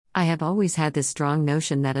I have always had this strong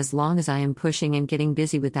notion that as long as I am pushing and getting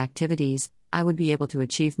busy with activities, I would be able to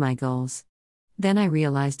achieve my goals. Then I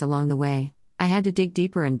realized along the way, I had to dig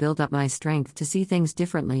deeper and build up my strength to see things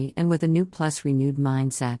differently and with a new plus renewed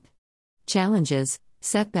mindset. Challenges,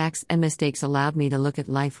 setbacks, and mistakes allowed me to look at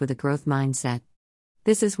life with a growth mindset.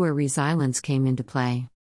 This is where resilience came into play.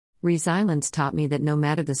 Resilience taught me that no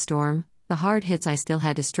matter the storm, the hard hits, I still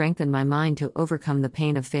had to strengthen my mind to overcome the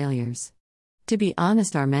pain of failures. To be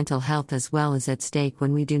honest, our mental health as well is at stake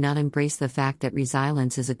when we do not embrace the fact that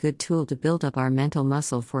resilience is a good tool to build up our mental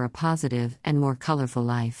muscle for a positive and more colorful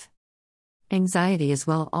life. Anxiety as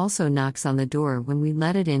well also knocks on the door when we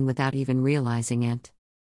let it in without even realizing it.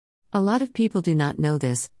 A lot of people do not know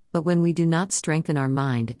this, but when we do not strengthen our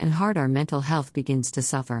mind and heart, our mental health begins to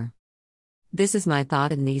suffer. This is my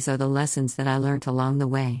thought, and these are the lessons that I learned along the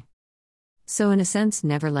way. So in a sense,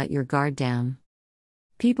 never let your guard down.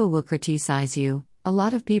 People will criticize you, a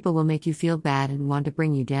lot of people will make you feel bad and want to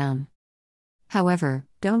bring you down. However,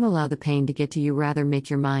 don't allow the pain to get to you, rather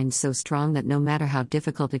make your mind so strong that no matter how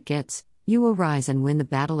difficult it gets, you will rise and win the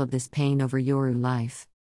battle of this pain over your life.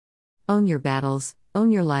 Own your battles,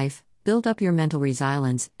 own your life, build up your mental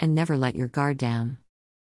resilience, and never let your guard down.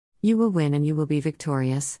 You will win and you will be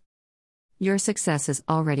victorious. Your success is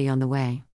already on the way.